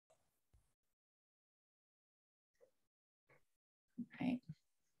Right.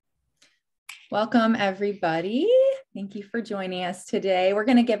 Welcome, everybody. Thank you for joining us today. We're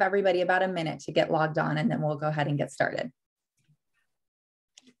going to give everybody about a minute to get logged on, and then we'll go ahead and get started.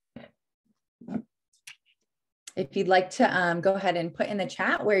 If you'd like to go ahead and put in the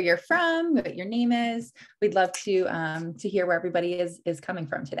chat where you're from, what your name is, we'd love to hear where everybody is coming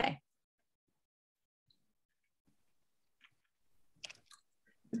from today.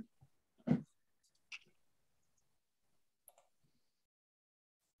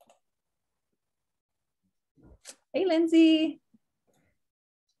 Hey, Lindsay.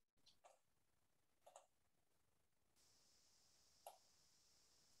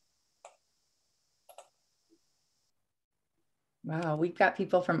 Wow, we've got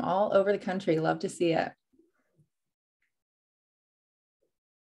people from all over the country. Love to see it.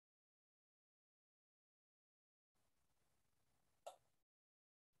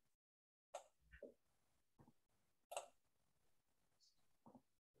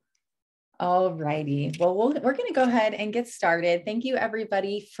 All righty. Well, we're going to go ahead and get started. Thank you,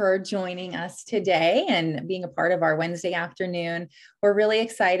 everybody, for joining us today and being a part of our Wednesday afternoon. We're really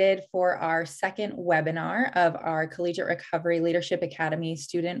excited for our second webinar of our Collegiate Recovery Leadership Academy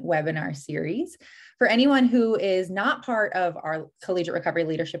student webinar series. For anyone who is not part of our Collegiate Recovery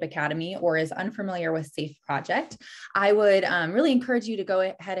Leadership Academy or is unfamiliar with SAFE Project, I would really encourage you to go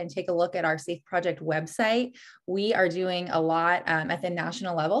ahead and take a look at our SAFE Project website. We are doing a lot at the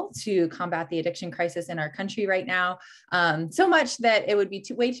national level to combat the addiction crisis in our country right now. So much that it would be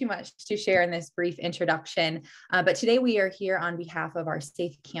way too much to share in this brief introduction. But today we are here on behalf of our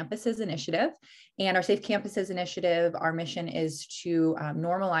Safe Campuses Initiative. And our Safe Campuses Initiative, our mission is to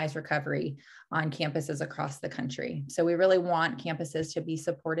normalize recovery on campuses across the country. So we really want campuses to be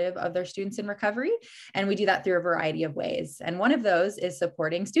supportive of their students in recovery. And we do that through a variety of ways. And one of those is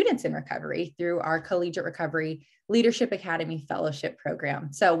supporting students in recovery through our Collegiate Recovery Leadership Academy Fellowship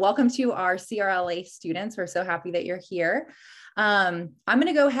Program. So welcome to our CRLA students. We're so happy that you're here. I'm going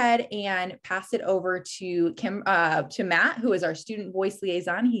to go ahead and pass it over to Matt, who is our student voice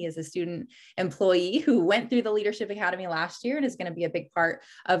liaison. He is a student employee who went through the Leadership Academy last year and is going to be a big part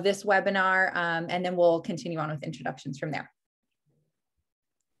of this webinar. And then we'll continue on with introductions from there.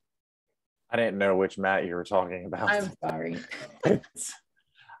 I didn't know which Matt you were talking about. I'm sorry.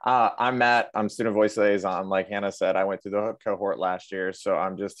 I'm Matt. I'm student voice liaison. Like Hannah said, I went through the cohort last year, so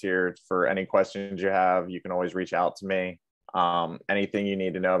I'm just here for any questions you have. You can always reach out to me. Anything you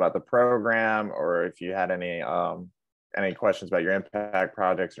need to know about the program, or if you had any questions about your impact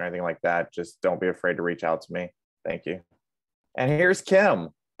projects or anything like that, just don't be afraid to reach out to me. Thank you. And here's Kim,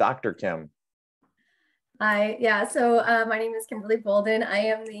 Dr. Kim. Hi, yeah, so my name is Kimberly Bolden. I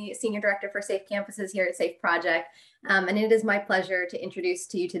am the Senior Director for Safe Campuses here at Safe Project. And it is my pleasure to introduce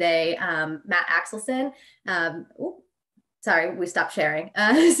to you today Matt Axelson. Sorry, we stopped sharing.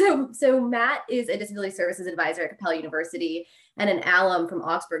 So Matt is a Disability Services Advisor at Capella University and an alum from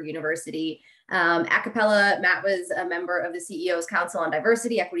Augsburg University. At Capella, Matt was a member of the CEO's Council on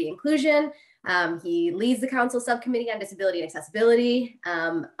Diversity, Equity, Inclusion. He leads the council subcommittee on disability and accessibility.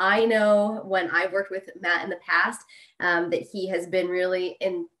 I know when I've worked with Matt in the past that he has been really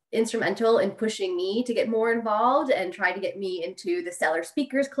instrumental in pushing me to get more involved and try to get me into the Stellar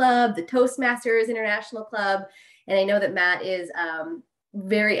Speakers Club, the Toastmasters International Club. And I know that Matt is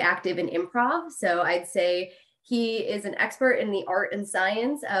very active in improv. So I'd say he is an expert in the art and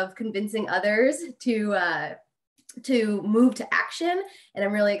science of convincing others to move to action. And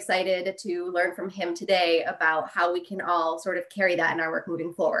I'm really excited to learn from him today about how we can all sort of carry that in our work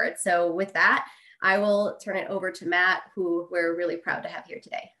moving forward. So with that, I will turn it over to Matt, who we're really proud to have here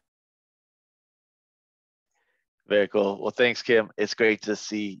today. Very cool. Well, thanks, Kim. It's great to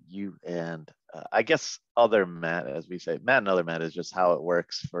see you and I guess other Matt, as we say. Matt and other Matt is just how it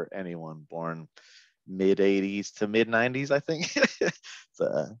works for anyone born mid-80s to mid-90s, I think.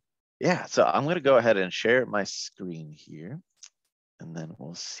 So, yeah, so I'm going to go ahead and share my screen here, and then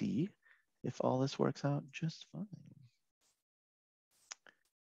we'll see if all this works out just fine.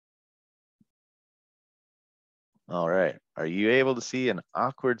 All right, are you able to see an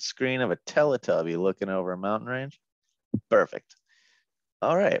awkward screen of a Teletubby looking over a mountain range? Perfect.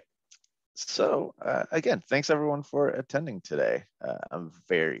 All right. So again, thanks everyone for attending today. I'm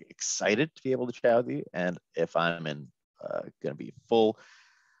very excited to be able to chat with you. And if I'm in going to be full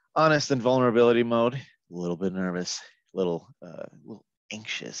honest and vulnerability mode, a little bit nervous, a little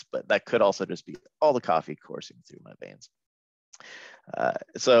anxious, but that could also just be all the coffee coursing through my veins.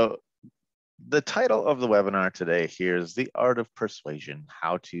 So the title of the webinar today here is The Art of Persuasion,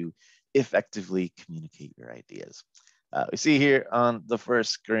 How to Effectively Communicate Your Ideas. We see here on the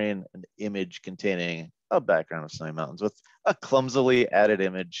first screen an image containing a background of snowy mountains with a clumsily added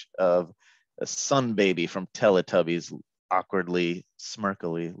image of a sun baby from Teletubbies awkwardly,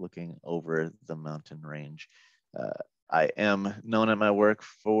 smirkily looking over the mountain range. I am known at my work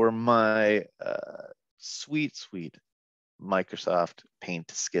for my sweet Microsoft Paint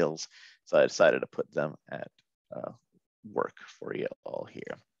skills. So I decided to put them at work for you all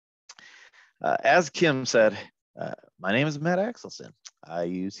here. As Kim said, my name is Matt Axelson. I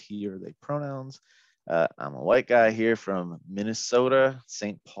use he or they pronouns. I'm a white guy here from Minnesota,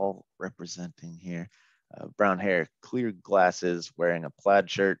 St. Paul representing here. Brown hair, clear glasses, wearing a plaid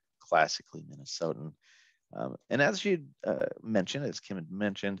shirt, classically Minnesotan. And as you mentioned, as Kim had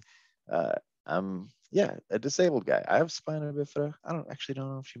mentioned, I'm a disabled guy. I have spina bifida. I don't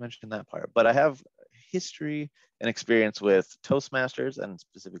know if she mentioned that part, but I have history and experience with Toastmasters and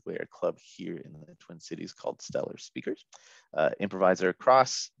specifically our club here in the Twin Cities called Stellar Speakers. Improviser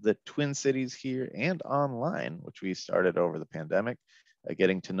across the Twin Cities here and online, which we started over the pandemic,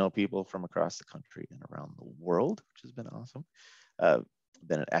 getting to know people from across the country and around the world, which has been awesome.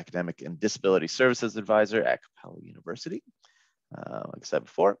 Been an academic and disability services advisor at Capella University. Like I said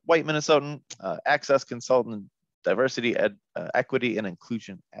before, white Minnesotan, access consultant, diversity, equity, and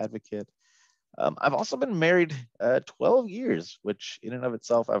inclusion advocate. I've also been married 12 years, which in and of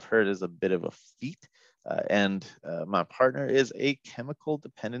itself I've heard is a bit of a feat. And my partner is a chemical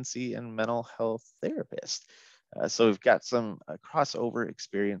dependency and mental health therapist. So we've got some crossover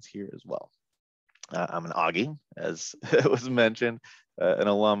experience here as well. I'm an Augie, as was mentioned, an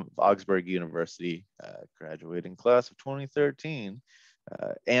alum of Augsburg University, graduating class of 2013.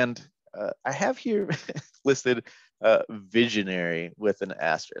 And I have here listed visionary with an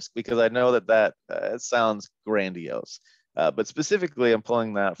asterisk because I know that sounds grandiose. But specifically, I'm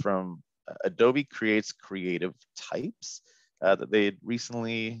pulling that from Adobe Creates Creative Types that they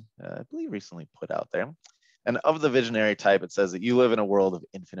recently, I believe recently put out there. And of the visionary type, it says that you live in a world of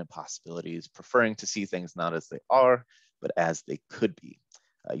infinite possibilities, preferring to see things not as they are, but as they could be.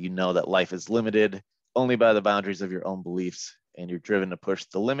 You know that life is limited only by the boundaries of your own beliefs, and you're driven to push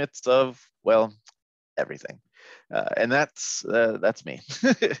the limits of, well, everything. And that's me.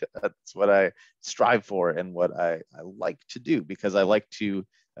 That's what I strive for and what I like to do, because I like to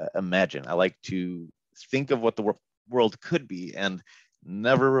imagine. I like to think of what the world could be and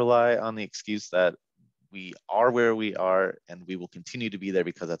never rely on the excuse that we are where we are and we will continue to be there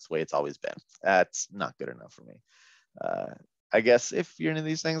because that's the way it's always been. That's not good enough for me. I guess if you're into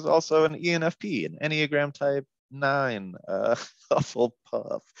these things, also an ENFP, an Enneagram type 9,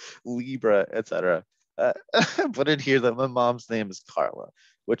 Hufflepuff, Libra, etc. Put in here that my mom's name is Carla,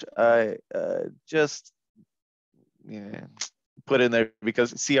 which I just put in there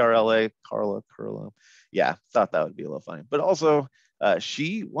because CRLA, Carla. Yeah, thought that would be a little funny. But also,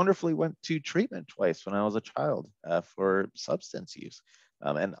 she wonderfully went to treatment twice when I was a child for substance use.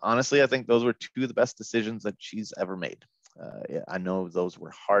 And honestly, I think those were two of the best decisions that she's ever made. I know those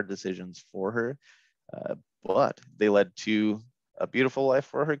were hard decisions for her, but they led to a beautiful life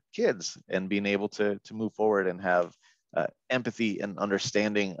for her kids and being able to move forward and have empathy and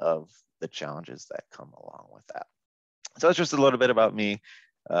understanding of the challenges that come along with that. So that's just a little bit about me,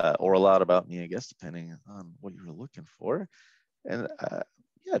 or a lot about me, I guess, depending on what you were looking for. And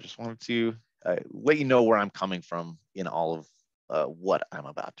I just wanted to let you know where I'm coming from in all of what I'm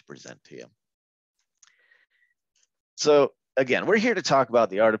about to present to you. So again, we're here to talk about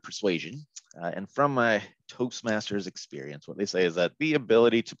the art of persuasion. And from my Toastmasters experience, what they say is that the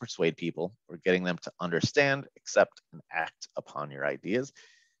ability to persuade people or getting them to understand, accept, and act upon your ideas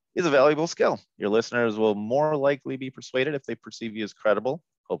is a valuable skill. Your listeners will more likely be persuaded if they perceive you as credible.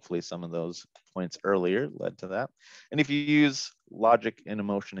 Hopefully some of those points earlier led to that. And if you use logic and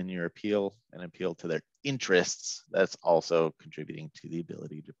emotion in your appeal and appeal to their interests, that's also contributing to the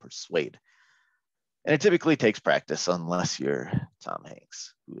ability to persuade. And it typically takes practice unless you're Tom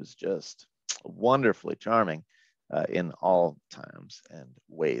Hanks, who is just wonderfully charming in all times and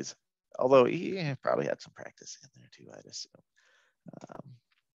ways. Although he probably had some practice in there too, I'd assume.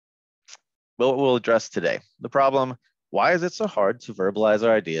 But what we'll address today, the problem, why is it so hard to verbalize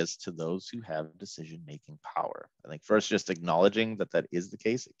our ideas to those who have decision-making power? I think first, just acknowledging that that is the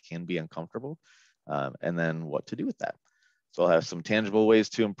case, it can be uncomfortable, and then what to do with that. So I'll have some tangible ways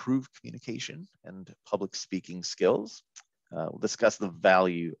to improve communication and public speaking skills. We'll discuss the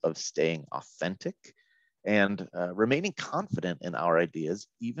value of staying authentic and remaining confident in our ideas,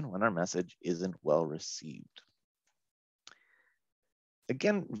 even when our message isn't well received.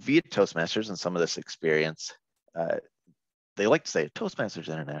 Again, via Toastmasters and some of this experience, they like to say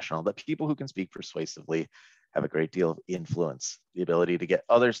Toastmasters International, that people who can speak persuasively have a great deal of influence. The ability to get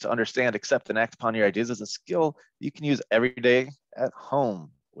others to understand, accept, and act upon your ideas is a skill you can use every day at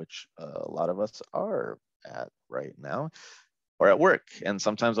home, which a lot of us are at right now, or at work. And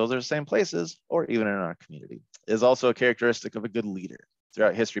sometimes those are the same places, or even in our community. It is also a characteristic of a good leader.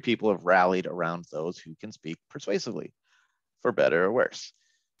 Throughout history, people have rallied around those who can speak persuasively, for better or worse.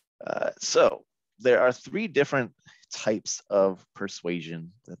 So there are 3 different types of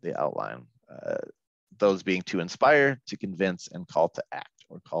persuasion that they outline. Those being to inspire, to convince, and call to act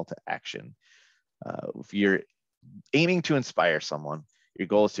or call to action. If you're aiming to inspire someone, your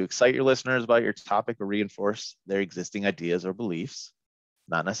goal is to excite your listeners about your topic or reinforce their existing ideas or beliefs,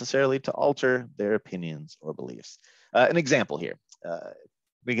 not necessarily to alter their opinions or beliefs. An example here,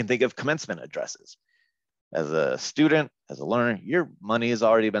 we can think of commencement addresses. As a student, as a learner, your money has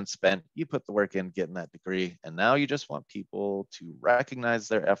already been spent. You put the work in getting that degree, and now you just want people to recognize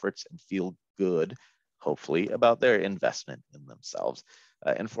their efforts and feel good, hopefully, about their investment in themselves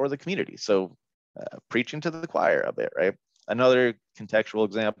and for the community. So preaching to the choir a bit, right? Another contextual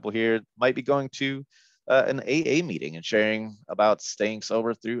example here might be going to an AA meeting and sharing about staying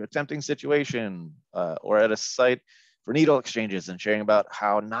sober through a tempting situation, or at a site for needle exchanges and sharing about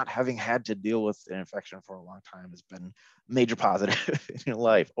how not having had to deal with an infection for a long time has been major positive in your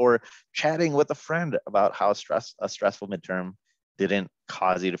life, or chatting with a friend about how a stressful midterm didn't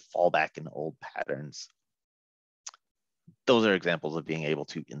cause you to fall back in old patterns. Those are examples of being able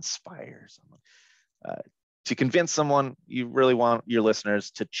to inspire someone. To convince someone, you really want your listeners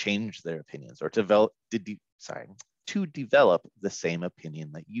to change their opinions or to develop the same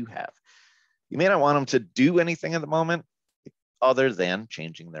opinion that you have. You may not want them to do anything at the moment other than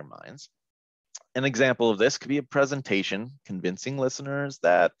changing their minds. An example of this could be a presentation convincing listeners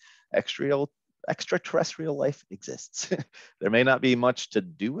that extraterrestrial life exists. There may not be much to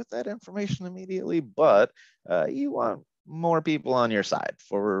do with that information immediately, but you want more people on your side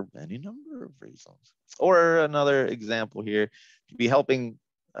for any number of reasons. Or another example here could be helping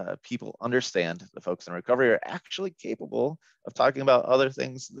people understand the folks in recovery are actually capable of talking about other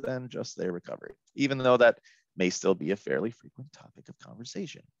things than just their recovery, even though that may still be a fairly frequent topic of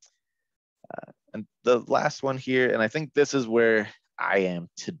conversation. And the last one here, and I think this is where I am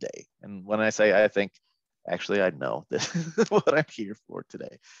today. And when I say I think, actually I know this is what I'm here for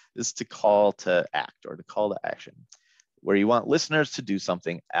today, is to call to act or to call to action, where you want listeners to do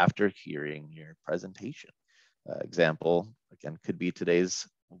something after hearing your presentation. Example, again, could be today's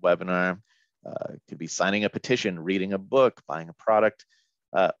webinar, could be signing a petition, reading a book, buying a product,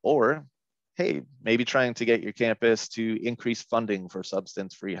 or hey, maybe trying to get your campus to increase funding for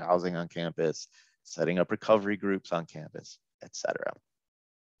substance-free housing on campus, setting up recovery groups on campus, etc.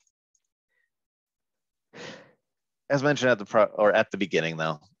 As mentioned at the beginning,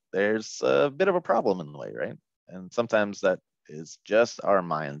 though, there's a bit of a problem in the way, right? And sometimes that is just our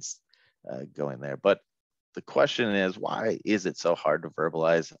minds going there. But the question is, why is it so hard to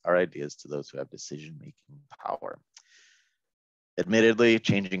verbalize our ideas to those who have decision-making power? Admittedly,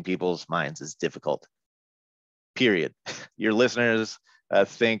 changing people's minds is difficult, period. Your listeners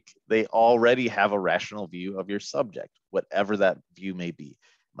think they already have a rational view of your subject, whatever that view may be.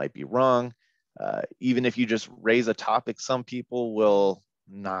 It might be wrong. Even if you just raise a topic, some people will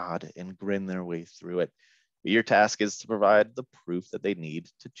nod and grin their way through it. But your task is to provide the proof that they need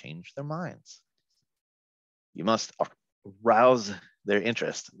to change their minds. You must arouse their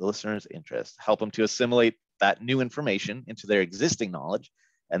interest, the listener's interest, help them to assimilate that new information into their existing knowledge,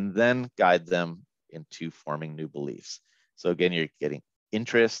 and then guide them into forming new beliefs. So again, you're getting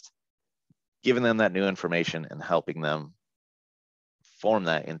interest, giving them that new information, and helping them form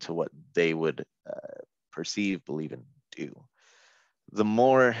that into what they would perceive, believe, and do. The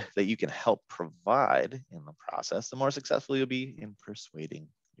more that you can help provide in the process, the more successful you'll be in persuading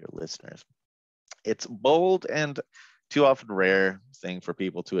your listeners. It's bold and too often rare thing for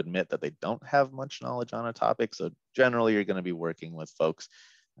people to admit that they don't have much knowledge on a topic. So generally, you're going to be working with folks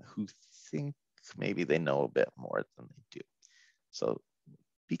who think maybe they know a bit more than they do. So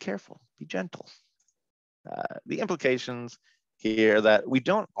be careful, be gentle. The implications here are that we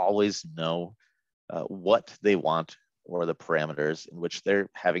don't always know what they want or the parameters in which they're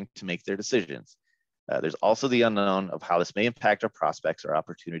having to make their decisions. There's also the unknown of how this may impact our prospects or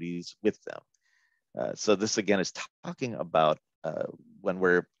opportunities with them. So this again is talking about when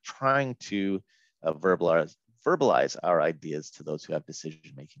we're trying to verbalize our ideas to those who have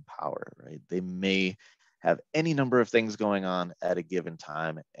decision-making power, right? They may have any number of things going on at a given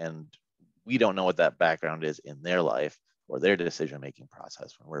time, and we don't know what that background is in their life or their decision-making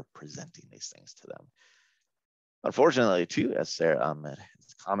process when we're presenting these things to them. Unfortunately, too, as Sarah Ahmed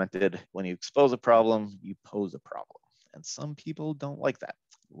has commented, when you expose a problem, you pose a problem. And some people don't like that.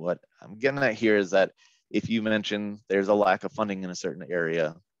 What I'm getting at here is that if you mention there's a lack of funding in a certain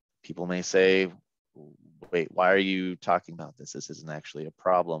area, people may say, wait, why are you talking about this? This isn't actually a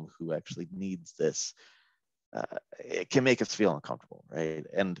problem. Who actually needs this? It can make us feel uncomfortable, right?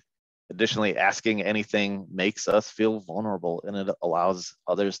 And additionally, asking anything makes us feel vulnerable, and it allows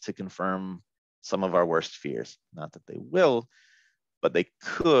others to confirm some of our worst fears. Not that they will, but they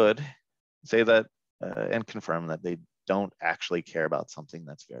could say that and confirm that they don't actually care about something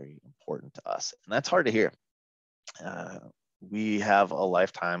that's very important to us. And that's hard to hear. We have a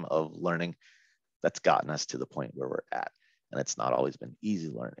lifetime of learning that's gotten us to the point where we're at, and it's not always been easy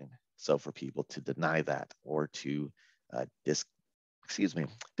learning. So for people to deny that or to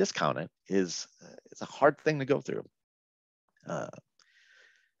discount it is it's a hard thing to go through. You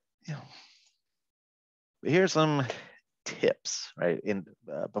know, here's some tips, right?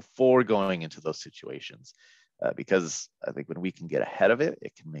 Before going into those situations, because I think when we can get ahead of it,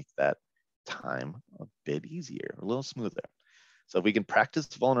 it can make that time a bit easier, a little smoother. So if we can practice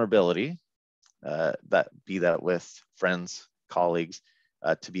vulnerability, that with friends, colleagues,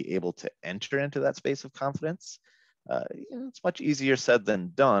 to be able to enter into that space of confidence, it's much easier said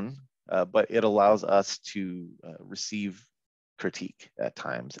than done, but it allows us to receive critique at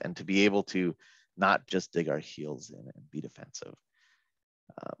times and to be able to not just dig our heels in and be defensive.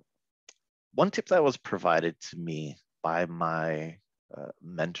 One tip that was provided to me by my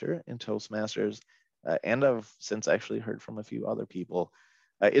mentor in Toastmasters, and I've since actually heard from a few other people,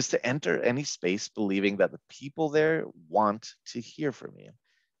 is to enter any space believing that the people there want to hear from you.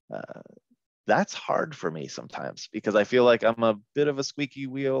 That's hard for me sometimes because I feel like I'm a bit of a squeaky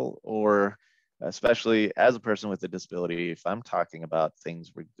wheel, or especially as a person with a disability, if I'm talking about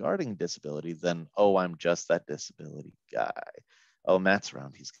things regarding disability, then, oh, I'm just that disability guy. Oh, Matt's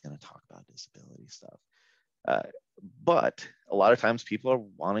around, he's going to talk about disability stuff. But a lot of times people are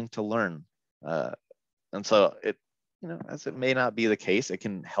wanting to learn. And so as it may not be the case, it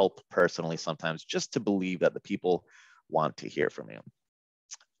can help personally sometimes just to believe that the people want to hear from you.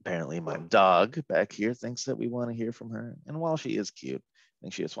 Apparently my dog back here thinks that we want to hear from her. And while she is cute, I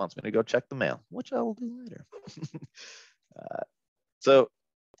think she just wants me to go check the mail, which I will do later.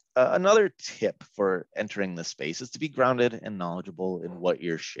 Another tip for entering this space is to be grounded and knowledgeable in what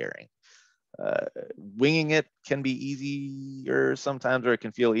you're sharing. Winging it can be easier sometimes, or it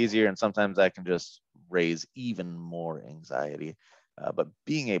can feel easier, and sometimes that can just raise even more anxiety. But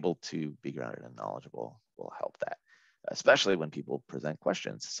being able to be grounded and knowledgeable will help that, especially when people present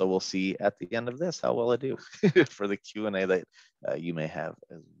questions. So we'll see at the end of this how well I do for the Q&A that you may have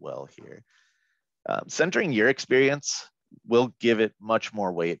as well here. Centering your experience will give it much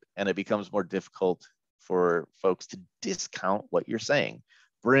more weight, and it becomes more difficult for folks to discount what you're saying.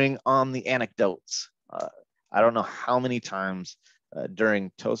 Bring on the anecdotes. I don't know how many times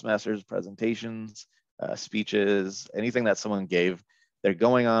during Toastmasters presentations, speeches, anything that someone gave, they're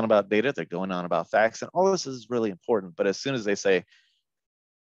going on about data, they're going on about facts, and all this is really important. But as soon as they say,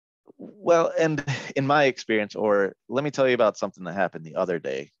 well, and in my experience, or let me tell you about something that happened the other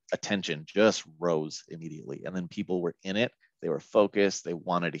day, attention just rose immediately. And then people were in it, they were focused, they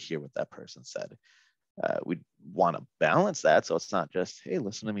wanted to hear what that person said. We want to balance that, so it's not just, hey,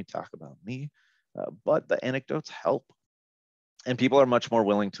 listen to me talk about me, but the anecdotes help. And people are much more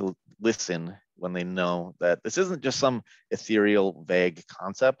willing to listen when they know that this isn't just some ethereal, vague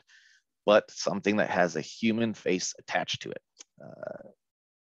concept, but something that has a human face attached to it.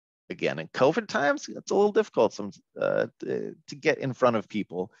 Again, in COVID times, it's a little difficult to get in front of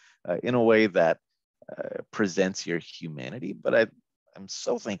people in a way that presents your humanity. But I'm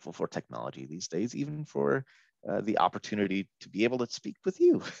so thankful for technology these days, even for the opportunity to be able to speak with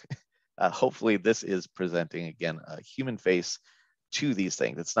you. Hopefully this is presenting, again, a human face to these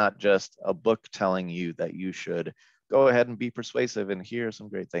things. It's not just a book telling you that you should go ahead and be persuasive and hear some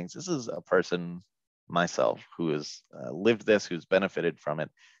great things. This is a person, myself, who has lived this, who's benefited from it,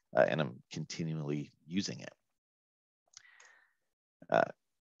 and I'm continually using it.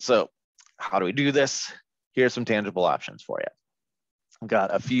 So how do we do this? Here's some tangible options for you. I've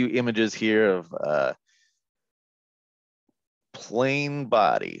got a few images here of plain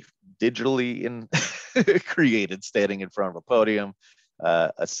body, digitally created, standing in front of a podium,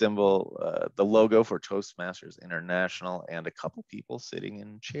 a symbol, the logo for Toastmasters International, and a couple people sitting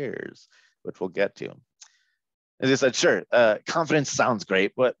in chairs, which we'll get to. As I said, sure, confidence sounds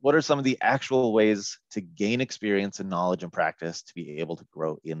great, but what are some of the actual ways to gain experience and knowledge and practice to be able to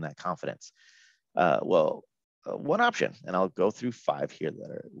grow in that confidence? One option, and I'll go through 5 here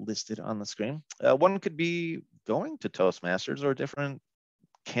that are listed on the screen. One could be going to Toastmasters or a different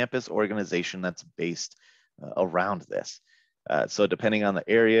campus organization that's based around this. So depending on the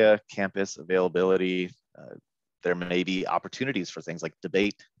area, campus availability, there may be opportunities for things like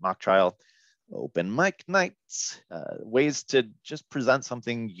debate, mock trial, open mic nights, ways to just present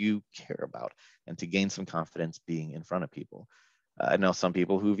something you care about and to gain some confidence being in front of people. I know some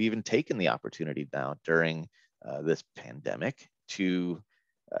people who've even taken the opportunity now during this pandemic to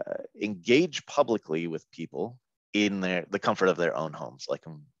engage publicly with people in the comfort of their own homes, like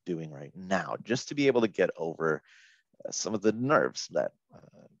I'm doing right now, just to be able to get over some of the nerves that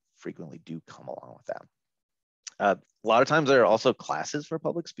frequently do come along with that. A lot of times there are also classes for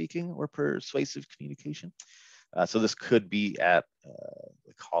public speaking or persuasive communication. So this could be at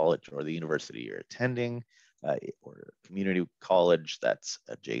the college or the university you're attending, or community college that's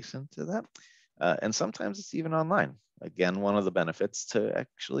adjacent to that. And sometimes it's even online. Again, one of the benefits to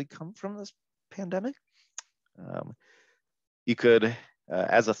actually come from this pandemic. You could,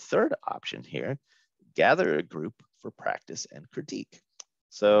 as a third option here, gather a group for practice and critique.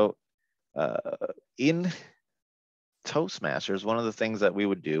 So in Toastmasters, one of the things that we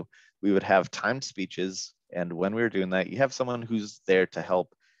would do, we would have timed speeches. And when we were doing that, you have someone who's there to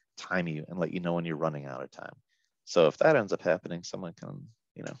help time you and let you know when you're running out of time. So if that ends up happening, someone can,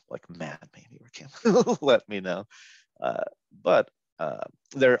 like Matt maybe, or Kim, let me know. But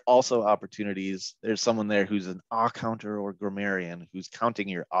there are also opportunities. There's someone there who's an ah counter or grammarian who's counting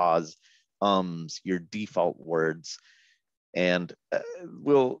your ahs, your default words, and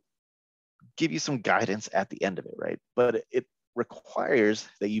will give you some guidance at the end of it, right? But it requires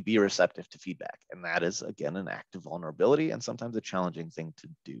that you be receptive to feedback. And that is, again, an act of vulnerability and sometimes a challenging thing to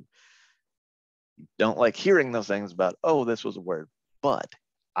do. You don't like hearing those things about, oh, this was a word, but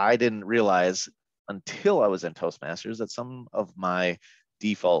I didn't realize until I was in Toastmasters that some of my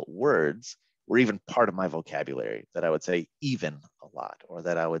default words were even part of my vocabulary, that I would say even a lot, or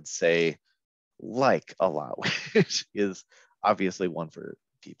that I would say like a lot, which is obviously one for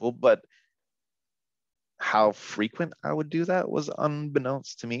people, but how frequent I would do that was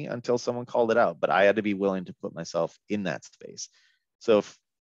unbeknownst to me until someone called it out. But I had to be willing to put myself in that space. So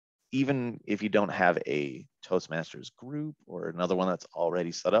even if you don't have a Toastmasters group or another one that's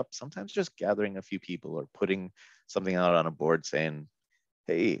already set up, sometimes just gathering a few people or putting something out on a board saying,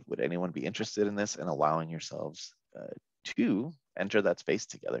 hey, would anyone be interested in this, and allowing yourselves to enter that space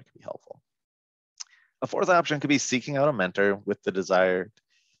together could be helpful. A fourth option could be seeking out a mentor with the desired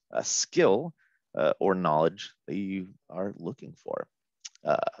skill or knowledge that you are looking for.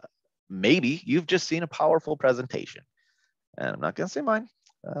 Maybe you've just seen a powerful presentation, and I'm not going to say mine,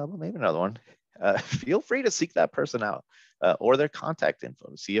 but maybe another one. Feel free to seek that person out or their contact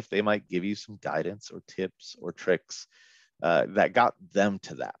info to see if they might give you some guidance or tips or tricks that got them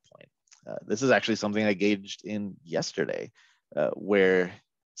to that point. This is actually something I gauged in yesterday, where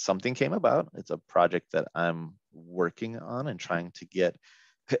something came about. It's a project that I'm working on and trying to get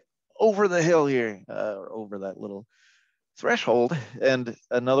over the hill here, or over that little threshold. And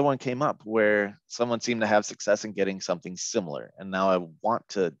another one came up where someone seemed to have success in getting something similar. And now I want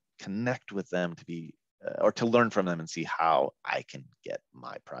to connect with them to be, or to learn from them and see how I can get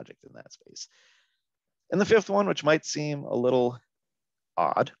my project in that space. And the fifth one, which might seem a little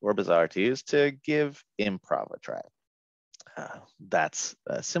odd or bizarre to you, is to give improv a try. That's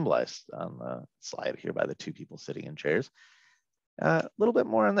symbolized on the slide here by the two people sitting in chairs. A little bit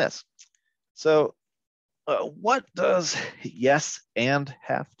more on this. So what does yes and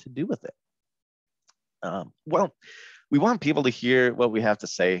have to do with it? Well, we want people to hear what we have to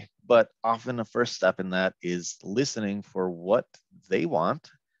say, but often the first step in that is listening for what they want,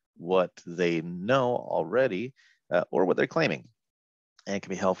 what they know already, or what they're claiming. And it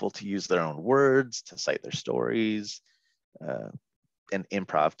can be helpful to use their own words, to cite their stories, and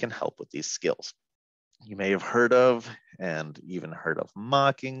improv can help with these skills. You may have heard of, and even heard of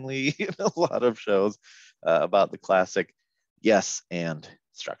mockingly in a lot of shows about the classic yes and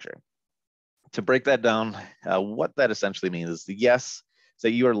structure. To break that down, what that essentially means is the yes is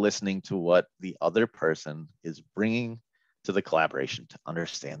that you are listening to what the other person is bringing to the collaboration to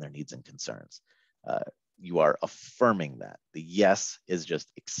understand their needs and concerns. You are affirming that. The yes is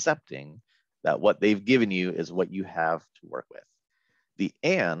just accepting that what they've given you is what you have to work with. The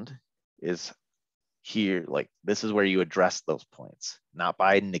and is here, like this is where you address those points, not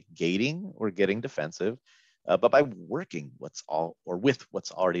by negating or getting defensive, but by working with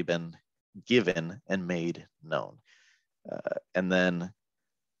what's already been given and made known. And then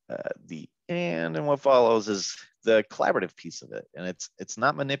the and what follows is the collaborative piece of it. And it's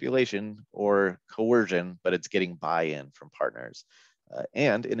not manipulation or coercion, but it's getting buy-in from partners.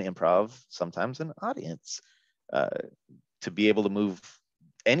 And in improv, sometimes an audience. to be able to move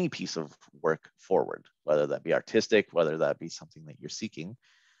any piece of work forward, whether that be artistic, whether that be something that you're seeking.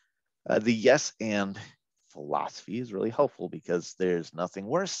 The yes and philosophy is really helpful because there's nothing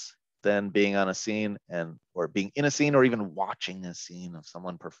worse than being on a scene or being in a scene or even watching a scene of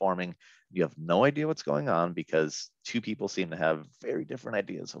someone performing. You have no idea what's going on because two people seem to have very different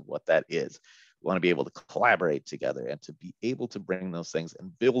ideas of what that is. We want to be able to collaborate together and to be able to bring those things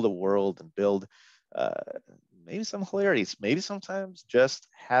and build a world and build maybe some hilarities, maybe sometimes just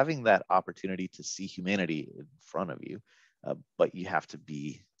having that opportunity to see humanity in front of you, but you have to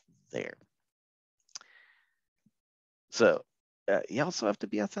be there. So you also have to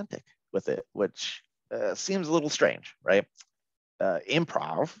be authentic with it, which seems a little strange, right?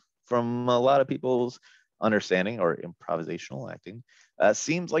 Improv, from a lot of people's understanding, or improvisational acting,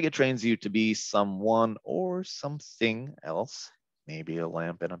 seems like it trains you to be someone or something else, maybe a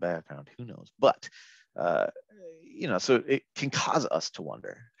lamp in a background, who knows? But, so it can cause us to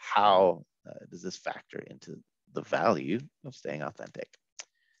wonder, how does this factor into the value of staying authentic?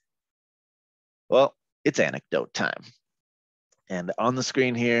 Well, it's anecdote time. And on the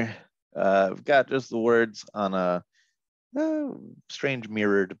screen here, we've got just the words on a strange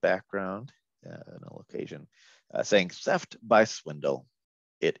mirrored background in a location saying theft by swindle.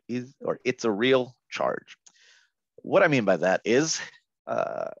 It's a real charge. What I mean by that is,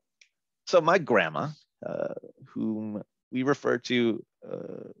 so my grandma, whom we refer to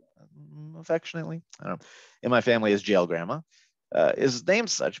affectionately, I don't know, in my family as jail grandma, is named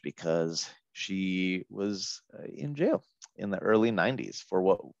such because she was in jail in the early 90s for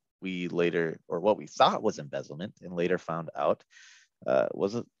what we thought was embezzlement and later found out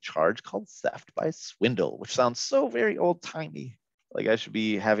was a charge called theft by swindle, which sounds so very old-timey. Like I should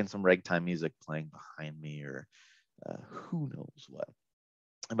be having some ragtime music playing behind me, or who knows what.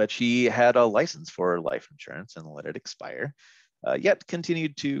 But she had a license for life insurance and let it expire, yet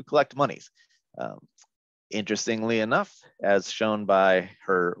continued to collect monies. Interestingly enough, as shown by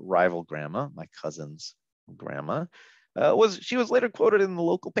her rival grandma, my cousin's grandma, she was later quoted in the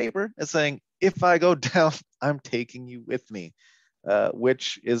local paper as saying, "If I go down, I'm taking you with me,"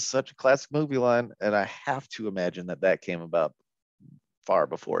 which is such a classic movie line, and I have to imagine that came about far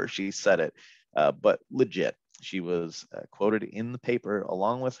before she said it, but legit. She was quoted in the paper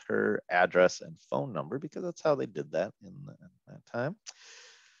along with her address and phone number, because that's how they did that in that time.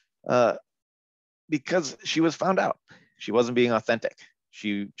 Because she was found out. She wasn't being authentic.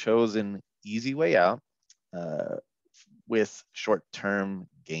 She chose an easy way out with short-term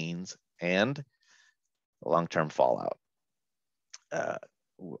gains and long-term fallout.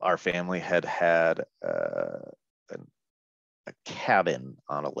 Our family had a cabin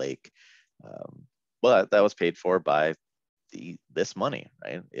on a lake, but that was paid for by this money,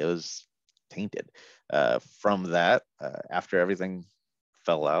 right? It was tainted. From that, after everything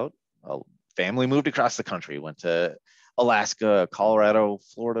fell out, family moved across the country, went to Alaska, Colorado,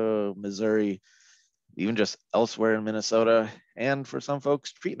 Florida, Missouri, even just elsewhere in Minnesota, and for some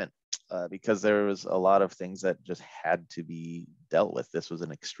folks, treatment, because there was a lot of things that just had to be dealt with. This was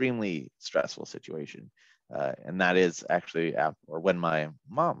an extremely stressful situation. And that is actually when my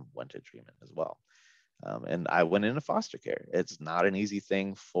mom went to treatment as well. And I went into foster care. It's not an easy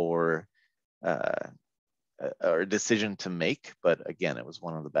thing for a decision to make, but again, it was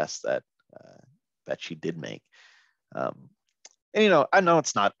one of the best that she did make. And I know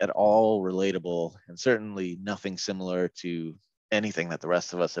it's not at all relatable, and certainly nothing similar to anything that the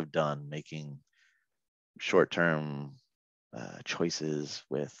rest of us have done, making short-term choices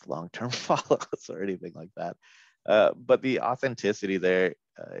with long-term fallouts or anything like that. But the authenticity there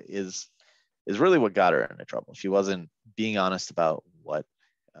is really what got her into trouble. She wasn't being honest about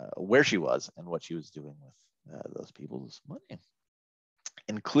where she was and what she was doing with those people's money,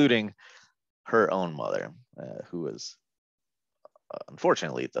 including her own mother, who was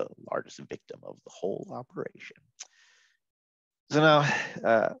unfortunately the largest victim of the whole operation. So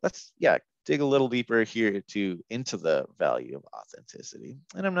now let's dig a little deeper here into the value of authenticity.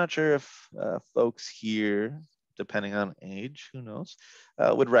 And I'm not sure if folks here, depending on age, who knows,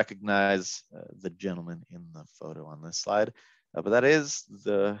 would recognize the gentleman in the photo on this slide, but that is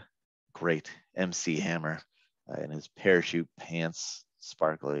the great MC Hammer in his parachute pants,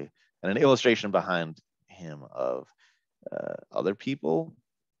 sparkly, and an illustration behind him of other people,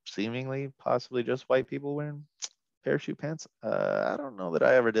 seemingly possibly just white people wearing parachute pants. I don't know that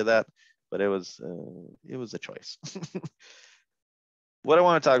I ever did that, but it was a choice. What I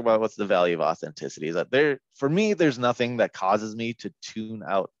want to talk about, what's the value of authenticity, is that for me, there's nothing that causes me to tune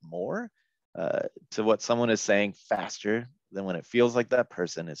out more to what someone is saying faster than when it feels like that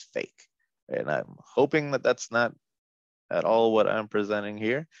person is fake. And I'm hoping that that's not at all what I'm presenting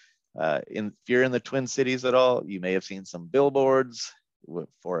here. If you're in the Twin Cities at all, you may have seen some billboards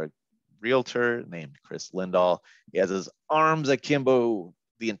for a realtor named Chris Lindahl. He has his arms akimbo,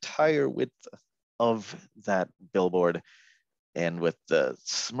 the entire width of that billboard, and with the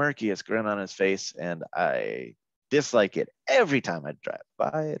smirkiest grin on his face. And I dislike it every time I drive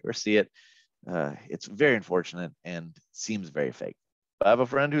by it or see it. It's very unfortunate and seems very fake. But I have a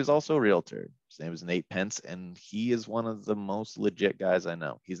friend who's also a realtor. His name is Nate Pence, and he is one of the most legit guys I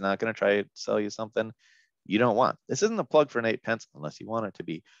know. He's not going to try to sell you something you don't want. This isn't a plug for Nate Pence unless you want it to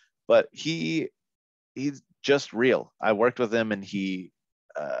be, but he's just real. I worked with him, and it's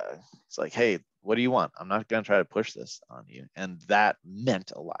like, hey, what do you want? I'm not going to try to push this on you. And that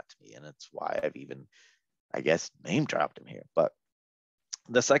meant a lot to me. And it's why I've even, I guess, name dropped him here. But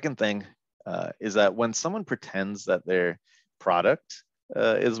the second thing is that when someone pretends that their product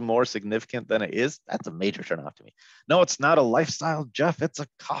is more significant than it is, that's a major turnoff to me. No, it's not a lifestyle, Jeff. It's a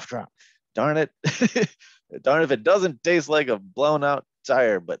cough drop. Darn it. Darn if it doesn't taste like a blown out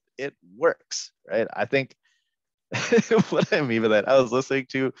tire, but it works, right? I think what I mean by that, I was listening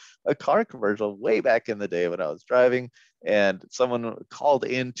to a car commercial way back in the day when I was driving, and someone called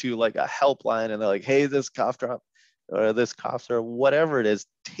into like a helpline, and they're like, hey, this cough drop or this cough syrup, whatever it is,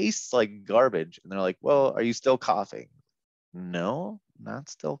 tastes like garbage. And they're like, well, are you still coughing? No, not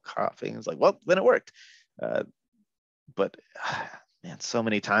still coughing. It's like, well, then it worked. But man, so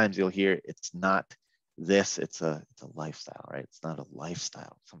many times you'll hear it's not this, it's a lifestyle, right? It's not a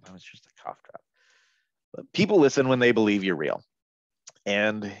lifestyle. Sometimes it's just a cough drop. But people listen when they believe you're real,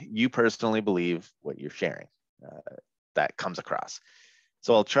 and you personally believe what you're sharing. That comes across.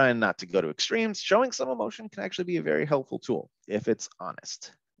 So I'll try not to go to extremes. Showing some emotion can actually be a very helpful tool if it's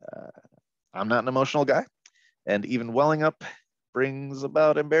honest. I'm not an emotional guy, and even welling up brings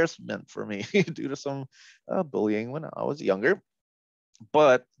about embarrassment for me due to some bullying when I was younger.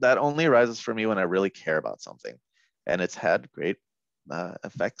 But that only arises for me when I really care about something, and it's had great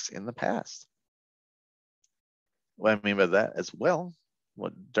effects in the past. What I mean by that as well,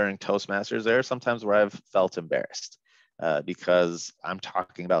 during Toastmasters, there are sometimes where I've felt embarrassed because I'm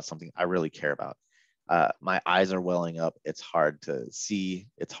talking about something I really care about. My eyes are welling up. It's hard to see.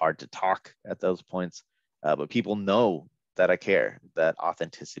 It's hard to talk at those points. But people know that I care, that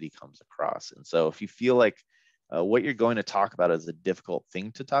authenticity comes across. And so if you feel like what you're going to talk about is a difficult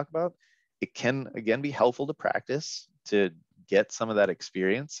thing to talk about, it can, again, be helpful to practice to get some of that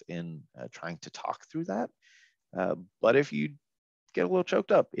experience in trying to talk through that. But if you get a little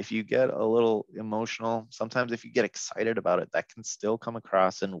choked up, if you get a little emotional, sometimes if you get excited about it, that can still come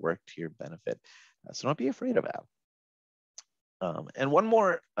across and work to your benefit. So don't be afraid of that. And one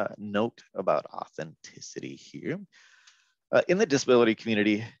more note about authenticity here. In the disability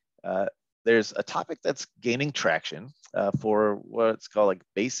community, there's a topic that's gaining traction for what's called like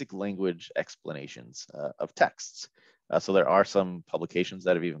basic language explanations of texts. So there are some publications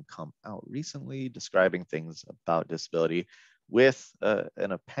that have even come out recently describing things about disability with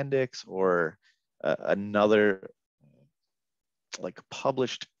an appendix or another like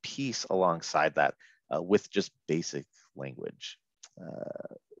published piece alongside that with just basic language.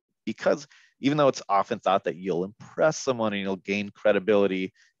 Because even though it's often thought that you'll impress someone and you'll gain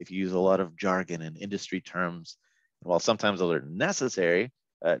credibility if you use a lot of jargon and industry terms, and while sometimes those are necessary,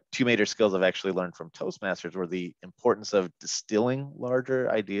 two major skills I've actually learned from Toastmasters were the importance of distilling larger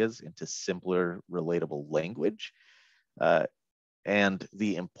ideas into simpler, relatable language, and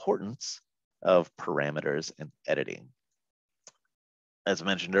the importance of parameters and editing. As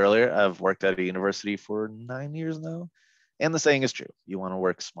mentioned earlier, I've worked at a university for 9 years now, and the saying is true. You want to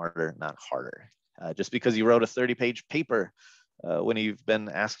work smarter, not harder. Just because you wrote a 30-page paper when you've been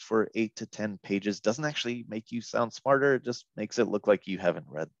asked for 8 to 10 pages doesn't actually make you sound smarter. It just makes it look like you haven't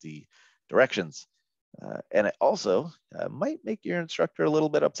read the directions. And it also might make your instructor a little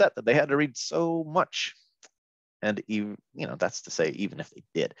bit upset that they had to read so much. And even, that's to say, even if they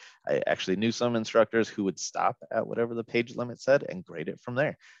did, I actually knew some instructors who would stop at whatever the page limit said and grade it from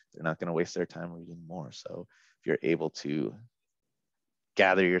there. They're not going to waste their time reading more. So if you're able to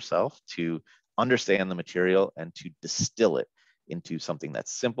gather yourself to understand the material and to distill it into something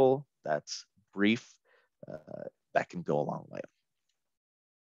that's simple, that's brief, that can go a long way.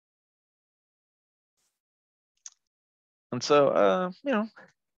 And so, let's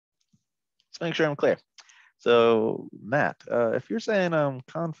make sure I'm clear. So Matt, if you're saying I'm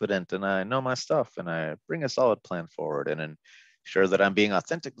confident and I know my stuff and I bring a solid plan forward and ensure that I'm being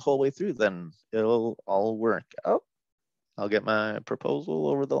authentic the whole way through, then it'll all work out. I'll get my proposal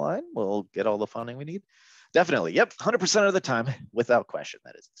over the line. We'll get all the funding we need. definitely. Yep, 100% of the time, without question.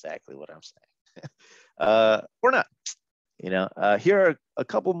 That is exactly what I'm saying. Or not. Here are a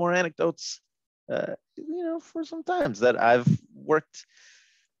couple more anecdotes, for some times that I've worked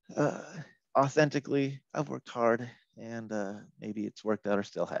authentically. I've worked hard, and maybe it's worked out or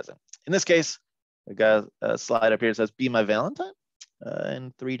still hasn't. In this case, I got a slide up here that says, "Be my Valentine,"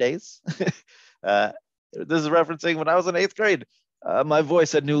 in 3 days. This is referencing when I was in 8th grade. My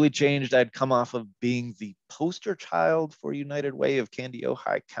voice had newly changed. I'd come off of being the poster child for United Way of Candy,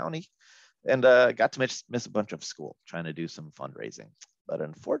 Ojai County, and got to miss a bunch of school trying to do some fundraising. But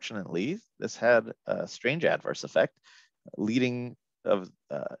unfortunately, this had a strange adverse effect, leading of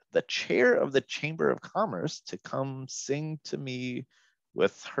the chair of the Chamber of Commerce to come sing to me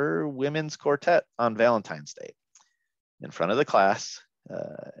with her women's quartet on Valentine's Day in front of the class,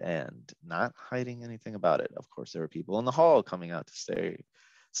 and not hiding anything about it. Of course, there were people in the hall coming out to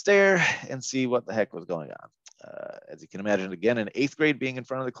stare and see what the heck was going on. As you can imagine, again, in 8th grade, being in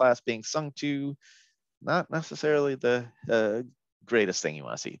front of the class, being sung to, not necessarily the greatest thing you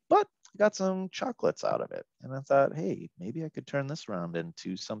want to see, but I got some chocolates out of it. And I thought, hey, maybe I could turn this around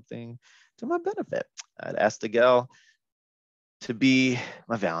into something to my benefit. I'd asked the gal to be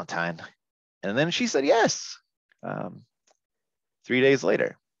my Valentine, and then she said yes. 3 days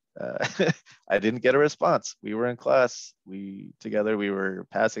later, I didn't get a response. We were in class, we were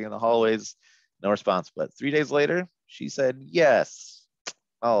passing in the hallways, no response. But 3 days later, she said, yes,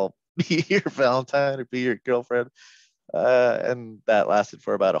 I'll be your Valentine or be your girlfriend. And that lasted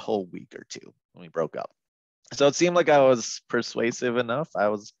for about a whole week or two when we broke up. So it seemed like I was persuasive enough. I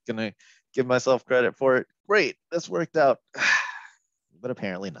was going to give myself credit for it. Great, this worked out. But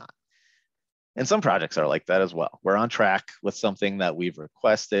apparently not. And some projects are like that as well. We're on track with something that we've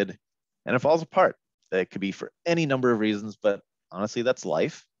requested, and it falls apart. It could be for any number of reasons, but honestly, that's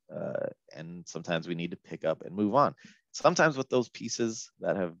life. And sometimes we need to pick up and move on. Sometimes with those pieces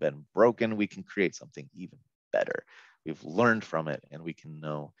that have been broken, we can create something even better. We've learned from it, and we can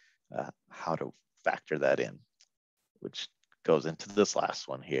know how to factor that in, which goes into this last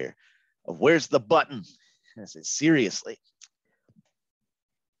one here of where's the button? I say, seriously.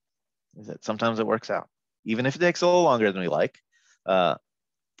 Is that sometimes it works out, even if it takes a little longer than we like.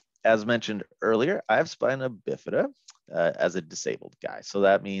 As mentioned earlier, I have spina bifida as a disabled guy. So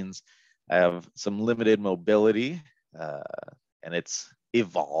that means I have some limited mobility, and it's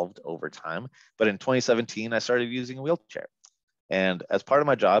evolved over time. But in 2017, I started using a wheelchair. And as part of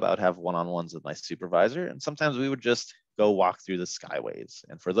my job, I would have one-on-ones with my supervisor. And sometimes we would just go walk through the skyways.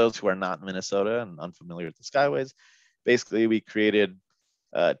 And for those who are not in Minnesota and unfamiliar with the skyways, basically we created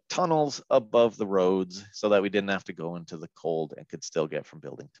tunnels above the roads so that we didn't have to go into the cold and could still get from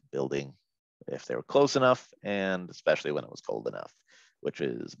building to building if they were close enough, and especially when it was cold enough, which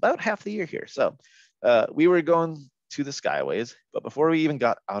is about half the year here. So we were going to the skyways, but before we even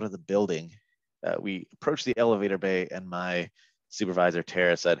got out of the building, we approached the elevator bay, and my supervisor,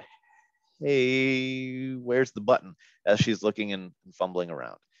 Tara, said, hey, where's the button? As she's looking and fumbling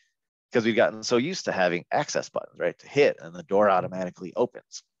around. Because we've gotten so used to having access buttons, right, to hit and the door automatically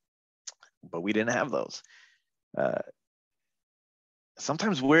opens. But we didn't have those.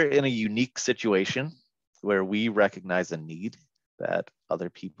 Sometimes we're in a unique situation where we recognize a need that other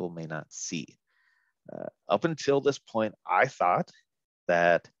people may not see. Up until this point, I thought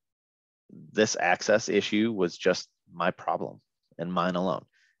that this access issue was just my problem and mine alone,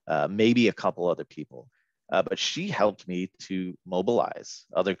 maybe a couple other people. But she helped me to mobilize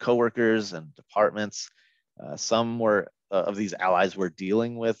other coworkers and departments. Some were of these allies were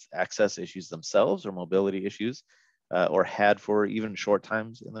dealing with access issues themselves or mobility issues, or had for even short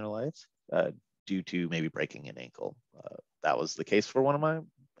times in their lives due to maybe breaking an ankle. That was the case for one of my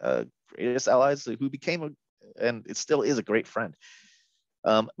greatest allies who became, and it still is, a great friend.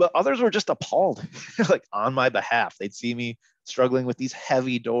 But others were just appalled, like on my behalf. They'd see me struggling with these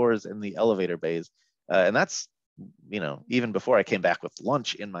heavy doors in the elevator bays. And that's, even before I came back with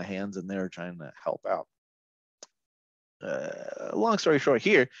lunch in my hands and they were trying to help out. Long story short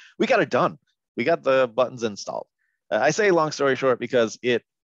here, we got it done. We got the buttons installed. I say long story short because it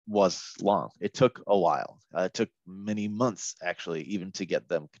was long. It took a while. It took many months, actually, even to get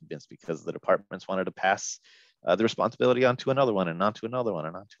them convinced, because the departments wanted to pass the responsibility onto another one and onto another one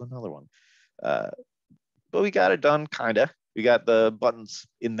and onto another one. But we got it done, kind of. We got the buttons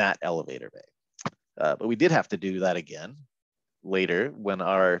in that elevator bay. But we did have to do that again later when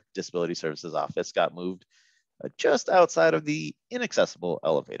our disability services office got moved just outside of the inaccessible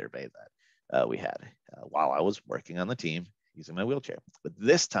elevator bay that we had while I was working on the team using my wheelchair. But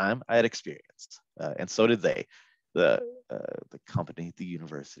this time I had experience, and so did they. the company, the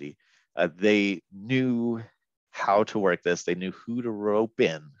university, they knew how to work this. They knew who to rope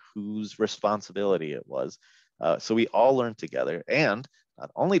in, whose responsibility it was. So we all learned together. And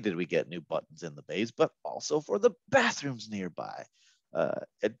not only did we get new buttons in the bays, but also for the bathrooms nearby.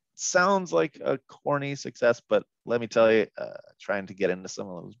 It sounds like a corny success, but let me tell you, trying to get into some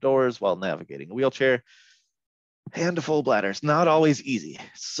of those doors while navigating a wheelchair and full bladders, not always easy.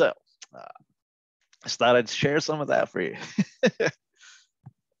 So I just thought I'd share some of that for you.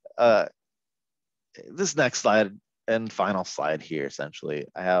 This next slide and final slide here, essentially,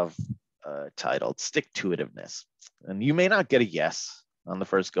 I have titled Stick-to-itiveness. And you may not get a yes on the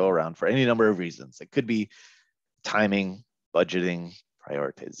first go around for any number of reasons. It could be timing, budgeting,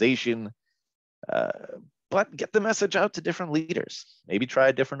 prioritization, but get the message out to different leaders. Maybe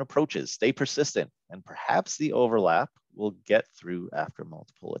try different approaches, stay persistent, and perhaps the overlap will get through after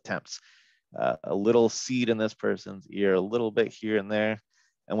multiple attempts. A little seed in this person's ear, a little bit here and there.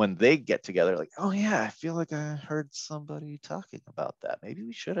 And when they get together, like, oh yeah, I feel like I heard somebody talking about that. Maybe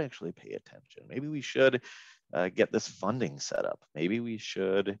we should actually pay attention. Maybe we should get this funding set up. Maybe we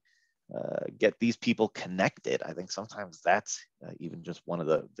should get these people connected. I think sometimes that's even just one of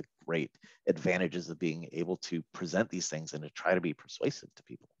the great advantages of being able to present these things and to try to be persuasive to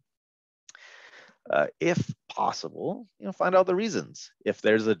people. If possible, find out the reasons if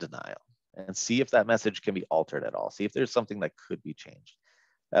there's a denial and see if that message can be altered at all. See if there's something that could be changed.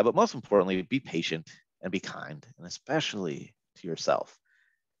 But most importantly, be patient and be kind, and especially to yourself.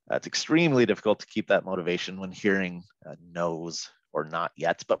 It's extremely difficult to keep that motivation when hearing no's or not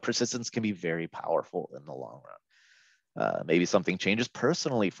yet, but persistence can be very powerful in the long run. Maybe something changes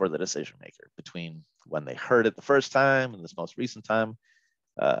personally for the decision maker between when they heard it the first time and this most recent time.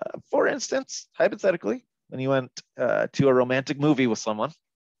 For instance, hypothetically, when you went to a romantic movie with someone,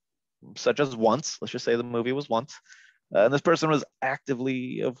 such as Once, let's just say the movie was Once, and this person was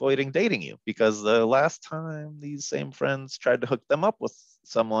actively avoiding dating you because the last time these same friends tried to hook them up with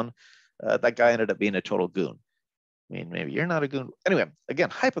someone, that guy ended up being a total goon. I mean, maybe you're not a goon. Anyway, again,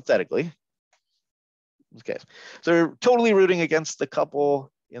 hypothetically, okay, so you're totally rooting against the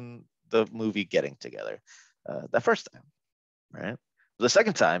couple in the movie getting together that first time, right? The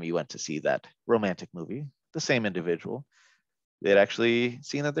second time you went to see that romantic movie, the same individual, they'd actually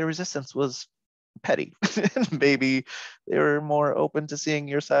seen that their resistance was petty. Maybe they were more open to seeing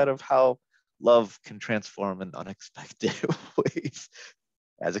your side of how love can transform in unexpected ways,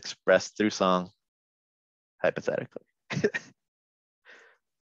 as expressed through song, hypothetically.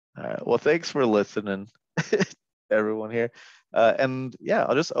 All right, well, thanks for listening, everyone here. And yeah,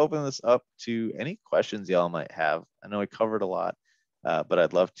 I'll just open this up to any questions y'all might have. I know I covered a lot, but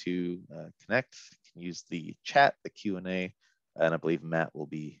I'd love to connect. You can use the chat, the Q&A, and I believe Matt will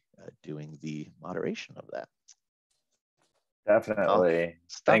be doing the moderation of that. Definitely.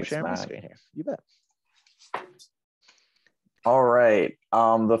 Stop sharing my screen here. You bet. All right.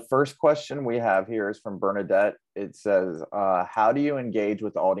 The first question we have here is from Bernadette. It says, how do you engage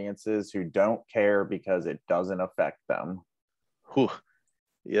with audiences who don't care because it doesn't affect them? Whew.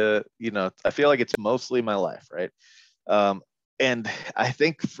 Yeah, I feel like it's mostly my life, right? And I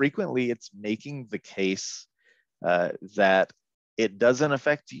think frequently it's making the case that it doesn't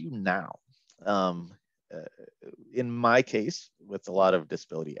affect you now. In my case, with a lot of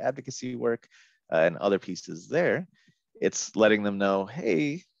disability advocacy work and other pieces there, it's letting them know,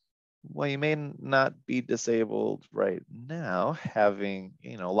 hey, well, you may not be disabled right now, having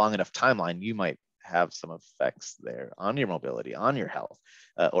a long enough timeline, you might have some effects there on your mobility, on your health,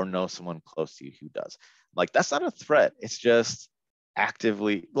 or know someone close to you who does. Like, that's not a threat. It's just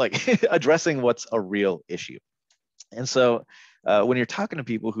actively addressing what's a real issue. And so when you're talking to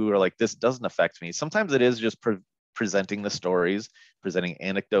people who are like, this doesn't affect me, sometimes it is just presenting the stories, presenting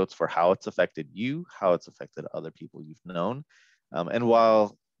anecdotes for how it's affected you, how it's affected other people you've known. And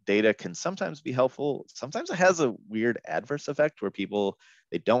while data can sometimes be helpful, sometimes it has a weird adverse effect where people,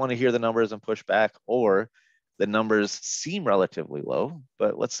 they don't want to hear the numbers and push back, or the numbers seem relatively low.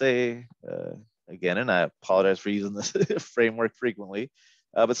 But let's say, again, and I apologize for using this framework frequently,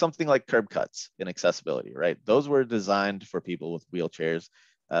 but something like curb cuts in accessibility, right? Those were designed for people with wheelchairs.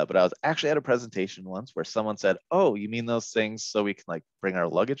 But I was actually at a presentation once where someone said, oh, you mean those things so we can bring our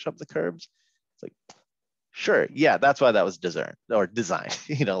luggage up the curbs? It's like, sure, yeah, that's why that was designed,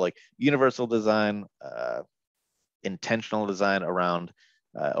 universal design, intentional design around,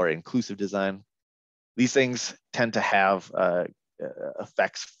 or inclusive design. These things tend to have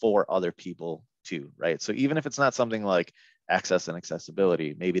effects for other people too, right? So even if it's not something like access and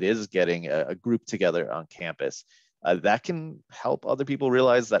accessibility, maybe it is getting a group together on campus, that can help other people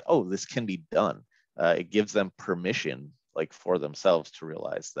realize that, oh, this can be done. it gives them permission, like for themselves, to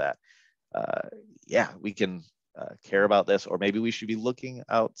realize that, yeah, we can care about this, or maybe we should be looking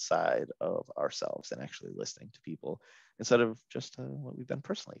outside of ourselves and actually listening to people instead of just what we've been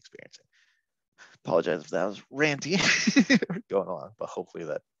personally experiencing. Apologize if that was ranty going along, but hopefully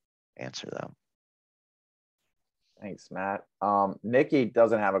that answered them. Thanks, Matt. Nikki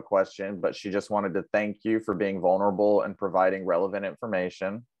doesn't have a question, but she just wanted to thank you for being vulnerable and providing relevant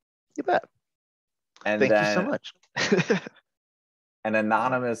information. You bet. And thank then, you so much. An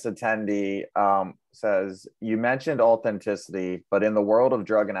anonymous attendee says, you mentioned authenticity, but in the world of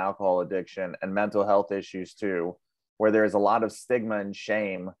drug and alcohol addiction and mental health issues too, where there's a lot of stigma and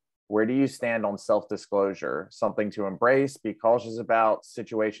shame, where do you stand on self-disclosure? Something to embrace, be cautious about,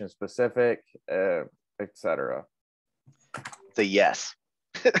 situation specific, etc. The yes.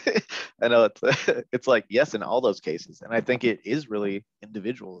 I know it's like yes in all those cases, and I think it is really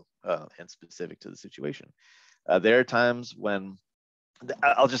individual and specific to the situation. There are times when,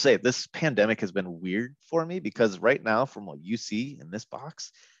 I'll just say, this pandemic has been weird for me, because right now, from what you see in this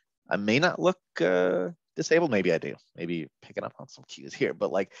box, I may not look disabled. Maybe I do. Maybe picking up on some cues here,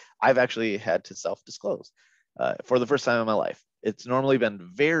 but like, I've actually had to self-disclose for the first time in my life. It's normally been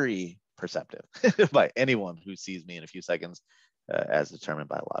very perceptive by anyone who sees me in a few seconds, as determined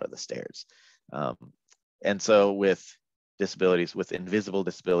by a lot of the stares. And so with disabilities, with invisible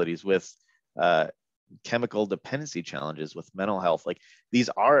disabilities, with chemical dependency challenges, with mental health, like, these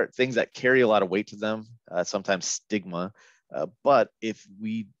are things that carry a lot of weight to them, sometimes stigma. But if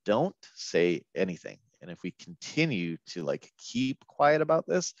we don't say anything, and if we continue to like keep quiet about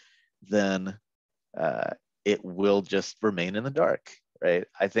this, then it will just remain in the dark, right?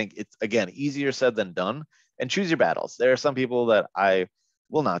 I think it's, again, easier said than done. And choose your battles. There are some people that I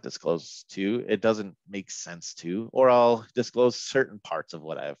will not disclose to. It doesn't make sense to, or I'll disclose certain parts of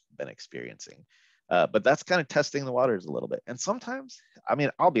what I've been experiencing. But that's kind of testing the waters a little bit. And sometimes, I mean,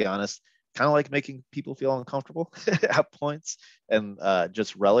 I'll be honest, kind of like making people feel uncomfortable at points, and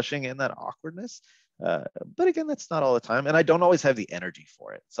just relishing in that awkwardness. But again, that's not all the time. And I don't always have the energy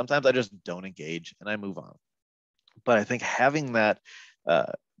for it. Sometimes I just don't engage and I move on. But I think having that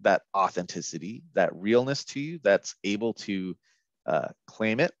that authenticity, that realness to you, that's able to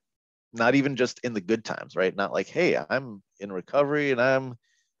claim it, not even just in the good times, right? Not like, hey, I'm in recovery and I'm,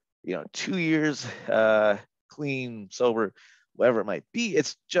 2 years clean, sober, whatever it might be.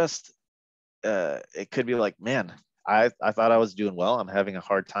 It's just, it could be like, man, I thought I was doing well. I'm having a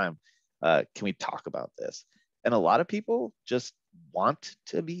hard time. Can we talk about this? And a lot of people just want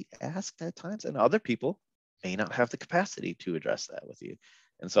to be asked at times, and other people may not have the capacity to address that with you.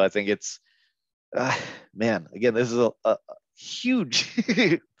 And so I think it's, man, again, this is a huge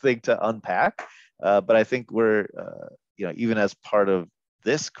thing to unpack. But I think we're, even as part of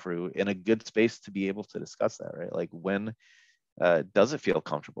this crew, in a good space to be able to discuss that, right? Like, when does it feel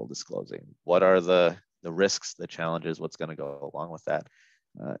comfortable disclosing? What are the risks, the challenges, what's going to go along with that?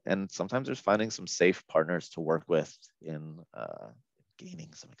 And sometimes there's finding some safe partners to work with in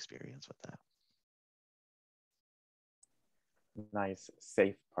gaining some experience with that. Nice,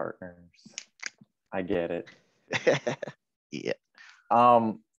 safe partners. I get it. Yeah.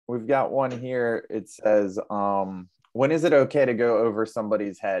 We've got one here. It says, when is it okay to go over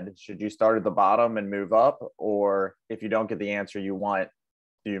somebody's head? Should you start at the bottom and move up? Or if you don't get the answer you want,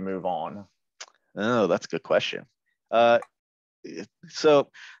 do you move on? Oh, that's a good question. So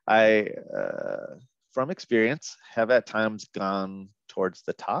I, from experience, have at times gone towards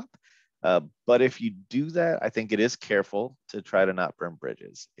the top. But if you do that, I think it is careful to try to not burn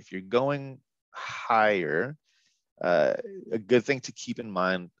bridges. If you're going higher, a good thing to keep in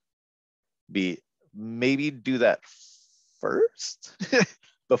mind be maybe do that first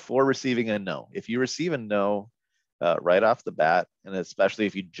before receiving a no. If you receive a no right off the bat, and especially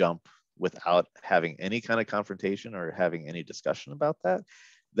if you jump without having any kind of confrontation or having any discussion about that,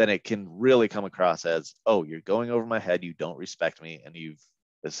 then it can really come across as, oh, you're going over my head, you don't respect me, and you've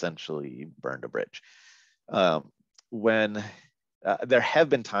essentially burned a bridge. When there have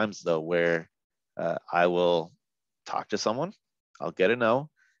been times though where I will talk to someone, I'll get a no,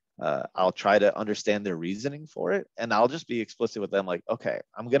 I'll try to understand their reasoning for it, and I'll just be explicit with them, like, okay,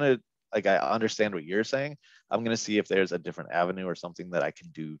 I understand what you're saying. I'm gonna see if there's a different avenue or something that I can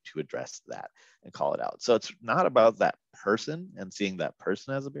do to address that and call it out. So it's not about that person and seeing that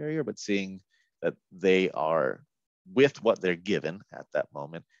person as a barrier, but seeing that they are, with what they're given at that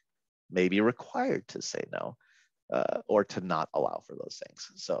moment, maybe required to say no, or to not allow for those things.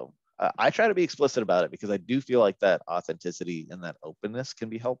 So I try to be explicit about it, because I do feel like that authenticity and that openness can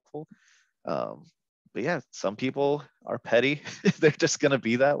be helpful. but yeah, some people are petty. They're just going to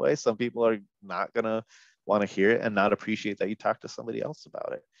be that way. Some people are not going to want to hear it and not appreciate that you talk to somebody else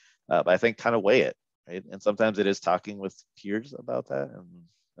about it. But I think kind of weigh it, right? And sometimes it is talking with peers about that and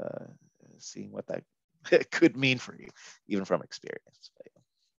seeing what that could mean for you, even from experience.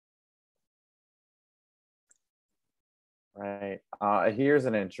 Right. Here's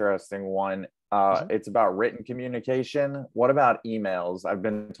an interesting one. It's about written communication. What about emails? I've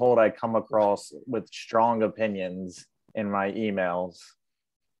been told I come across with strong opinions in my emails.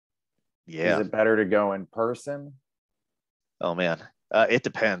 Yeah. Is it better to go in person? Oh man, it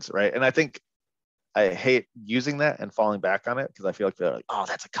depends, right? And I think I hate using that and falling back on it because I feel like they're like, oh,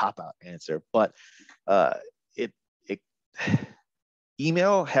 that's a cop-out answer. But it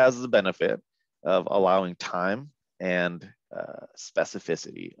email has the benefit of allowing time and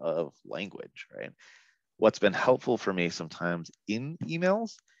specificity of language, right? What's been helpful for me sometimes in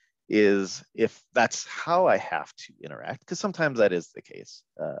emails is if that's how I have to interact, because sometimes that is the case,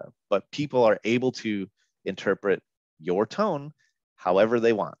 but people are able to interpret your tone however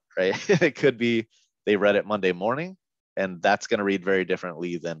they want, right? It could be they read it Monday morning, and that's going to read very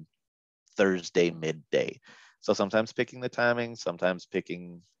differently than Thursday midday. So sometimes picking the timing, sometimes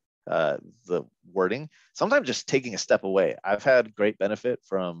picking the wording, sometimes just taking a step away. I've had great benefit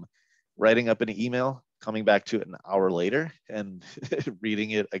from writing up an email, coming back to it an hour later and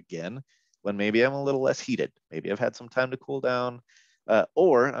reading it again when maybe I'm a little less heated. Maybe I've had some time to cool down,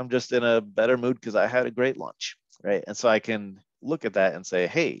 or I'm just in a better mood because I had a great lunch, right? And so I can look at that and say,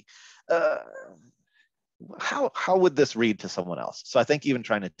 hey, how would this read to someone else? So I think even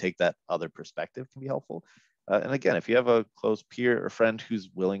trying to take that other perspective can be helpful. And again, if you have a close peer or friend who's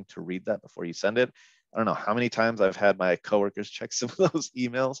willing to read that before you send it, I don't know how many times I've had my coworkers check some of those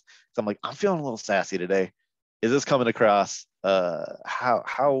emails. So I'm like, I'm feeling a little sassy today. Is this coming across?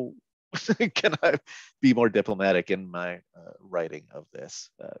 How can I be more diplomatic in my writing of this?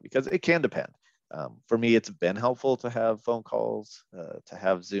 Because it can depend. For me, it's been helpful to have phone calls, to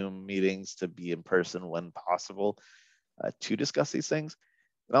have Zoom meetings, to be in person when possible, to discuss these things.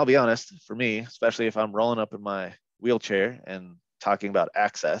 And I'll be honest, for me, especially if I'm rolling up in my wheelchair and talking about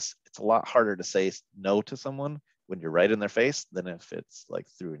access, it's a lot harder to say no to someone when you're right in their face than if it's like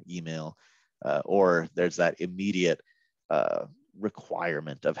through an email, or there's that immediate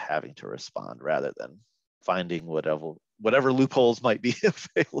requirement of having to respond rather than finding whatever loopholes might be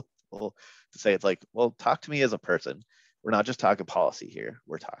available to say. It's like, well, talk to me as a person. We're not just talking policy here.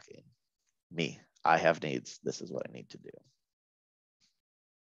 We're talking me. I have needs. This is what I need to do.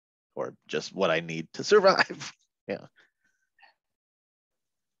 Or just what I need to survive. Yeah.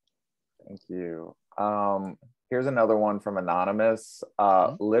 Thank you. Here's another one from Anonymous.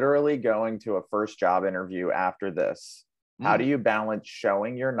 Literally going to a first job interview after this. How do you balance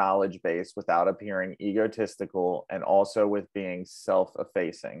showing your knowledge base without appearing egotistical and also with being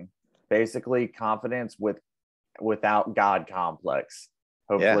self-effacing? Basically, confidence without God complex.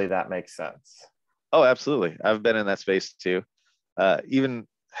 Hopefully that makes sense. Oh, absolutely. I've been in that space too. Even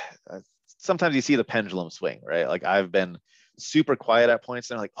sometimes you see the pendulum swing, right? Like I've been super quiet at points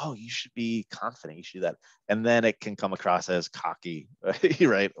and they're like, oh, you should be confident, you should do that. And then it can come across as cocky,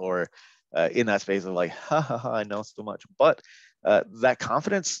 right? Or in that space of like, ha ha ha, I know so much. But that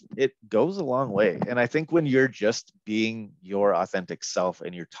confidence, it goes a long way. And I think when you're just being your authentic self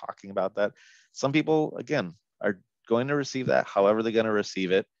and you're talking about that, some people, again, are going to receive that however they're going to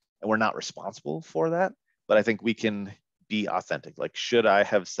receive it. And we're not responsible for that. But I think we can be authentic. Like, should I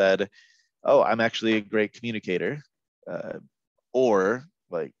have said, oh, I'm actually a great communicator? Or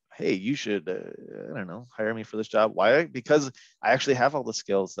like, hey, you should, I don't know, hire me for this job. Why? Because I actually have all the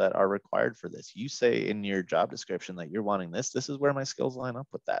skills that are required for this. You say in your job description that you're wanting this. This is where my skills line up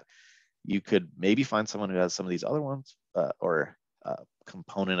with that. You could maybe find someone who has some of these other ones, or a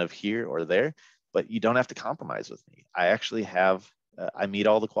component of here or there, but you don't have to compromise with me. I actually have, I meet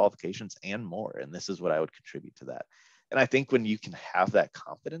all the qualifications and more, and this is what I would contribute to that. And I think when you can have that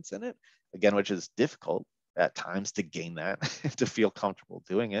confidence in it, again, which is difficult at times to gain that, to feel comfortable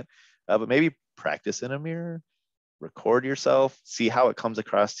doing it, but maybe practice in a mirror, record yourself, see how it comes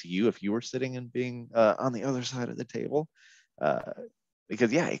across to you if you were sitting and being on the other side of the table.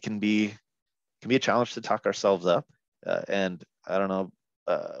 Because yeah, it can be a challenge to talk ourselves up. And I don't know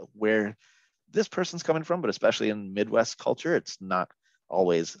where this person's coming from, but especially in Midwest culture, it's not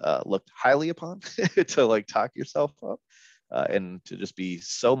always looked highly upon to like talk yourself up, and to just be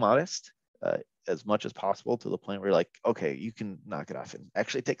so modest as much as possible, to the point where you're like, okay, you can knock it off and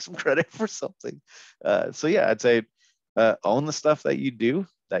actually take some credit for something. So yeah, I'd say own the stuff that you do,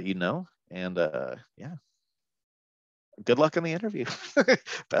 that you know, and yeah. good luck in the interview.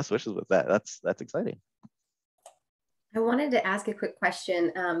 Best wishes with that. That's exciting. I wanted to ask a quick question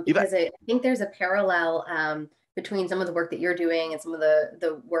You bet. because I think there's a parallel between some of the work that you're doing and some of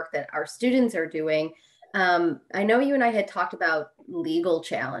the work that our students are doing. I know you and I had talked about legal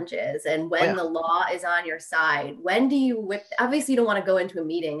challenges and when the law is on your side. When do you whip? Obviously, you don't want to go into a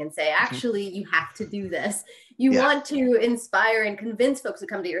meeting and say, actually, you have to do this. You want to inspire and convince folks to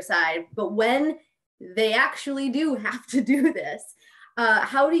come to your side. But when they actually do have to do this,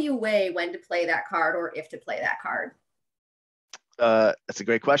 how do you weigh when to play that card or if to play that card? That's a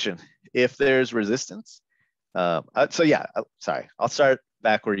great question. If there's resistance, sorry, I'll start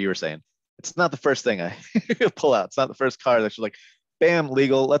back where you were saying. It's not the first thing I pull out. It's not the first card that's like, bam,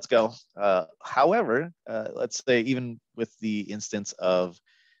 legal, let's go. However, let's say even with the instance of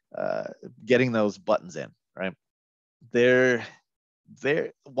getting those buttons in, right?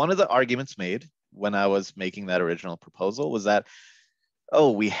 One of the arguments made when I was making that original proposal was that, oh,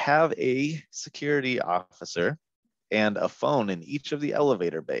 we have a security officer and a phone in each of the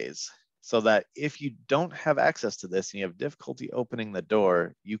elevator bays, so that if you don't have access to this and you have difficulty opening the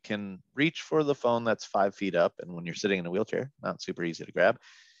door, you can reach for the phone that's 5 feet up, and when you're sitting in a wheelchair, not super easy to grab,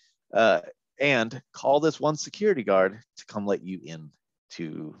 and call this one security guard to come let you in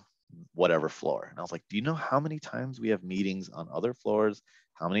to whatever floor. And I was like, do you know how many times we have meetings on other floors?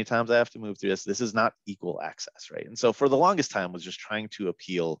 How many times I have to move through this? This is not equal access, right? And so for the longest time was just trying to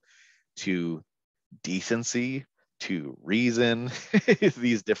appeal to decency, to reason,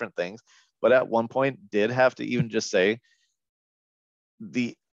 these different things. But at one point did have to even just say,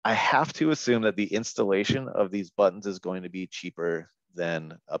 I have to assume that the installation of these buttons is going to be cheaper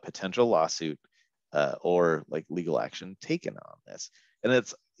than a potential lawsuit or like legal action taken on this. And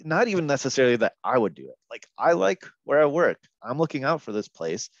it's not even necessarily that I would do it. Like, I like where I work. I'm looking out for this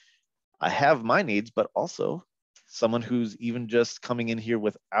place. I have my needs, but also someone who's even just coming in here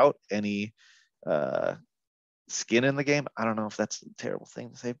without any skin in the game. I don't know if that's a terrible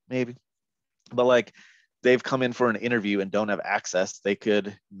thing to say, maybe, but like, they've come in for an interview and don't have access. They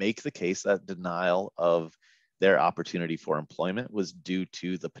could make the case that denial of their opportunity for employment was due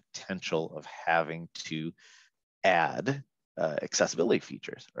to the potential of having to add accessibility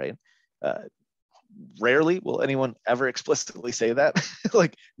features, right? Rarely will anyone ever explicitly say that.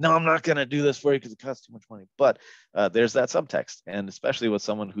 Like, no, I'm not going to do this for you because it costs too much money. But there's that subtext. And especially with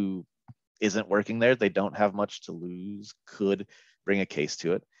someone who isn't working there, they don't have much to lose, could bring a case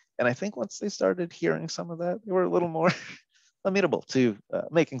to it. And I think once they started hearing some of that, they were a little more amenable to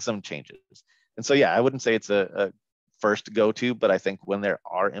making some changes. And so, yeah, I wouldn't say it's a first go-to, but I think when there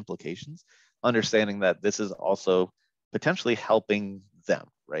are implications, understanding that this is also potentially helping them,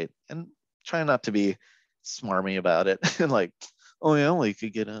 right? And try not to be smarmy about it and like, oh, yeah, well, you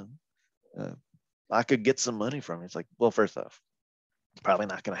could get I could get some money from it. It's like, well, first off, probably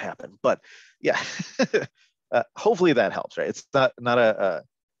not going to happen, but yeah, hopefully that helps, right? It's not an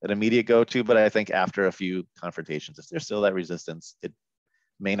immediate go-to, but I think after a few confrontations, if there's still that resistance, it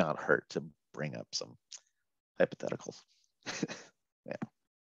may not hurt to bring up some hypotheticals. Yeah.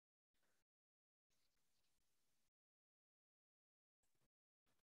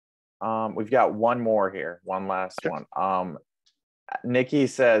 We've got one more here, one last one. Nikki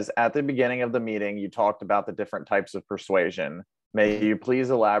says, at the beginning of the meeting, you talked about the different types of persuasion. May you please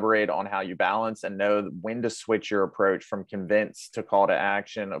elaborate on how you balance and know when to switch your approach from convince to call to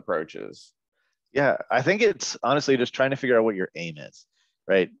action approaches? Yeah, I think it's honestly just trying to figure out what your aim is,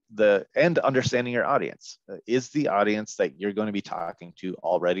 right? And understanding your audience. Is the audience that you're going to be talking to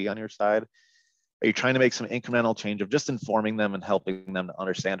already on your side? Are you trying to make some incremental change of just informing them and helping them to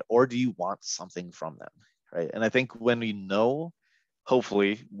understand, or do you want something from them, right? And I think when we know,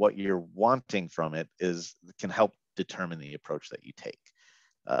 hopefully, what you're wanting from it can help determine the approach that you take.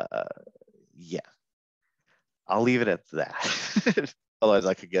 Yeah, I'll leave it at that. Otherwise,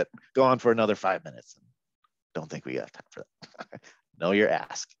 I could go on for another 5 minutes. Don't think we got time for that. Know your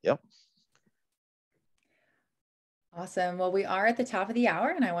ask. Yep. Awesome. Well, we are at the top of the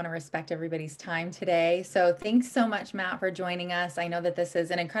hour and I want to respect everybody's time today. So thanks so much, Matt, for joining us. I know that this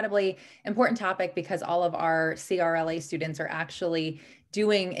is an incredibly important topic because all of our CRLA students are actually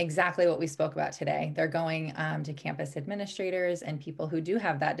doing exactly what we spoke about today. They're going to campus administrators and people who do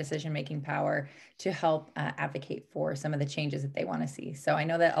have that decision-making power to help advocate for some of the changes that they want to see. So I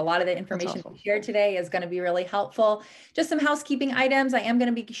know that a lot of the information we shared today is going to be really helpful. Just some housekeeping items. I am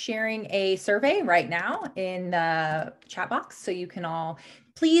going to be sharing a survey right now in the chat box, so you can all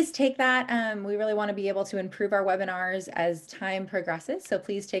please take that. We really want to be able to improve our webinars as time progresses. So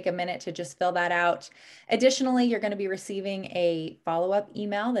please take a minute to just fill that out. Additionally, you're going to be receiving a follow-up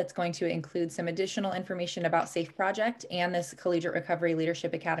email that's going to include some additional information about SAFE Project and this Collegiate Recovery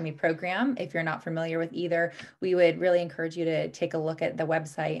Leadership Academy program. If you're not familiar with either, we would really encourage you to take a look at the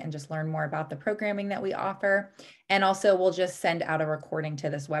website and just learn more about the programming that we offer. And also we'll just send out a recording to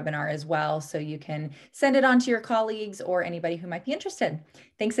this webinar as well, so you can send it on to your colleagues or anybody who might be interested.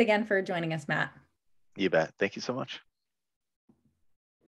 Thanks again for joining us, Matt. You bet. Thank you so much.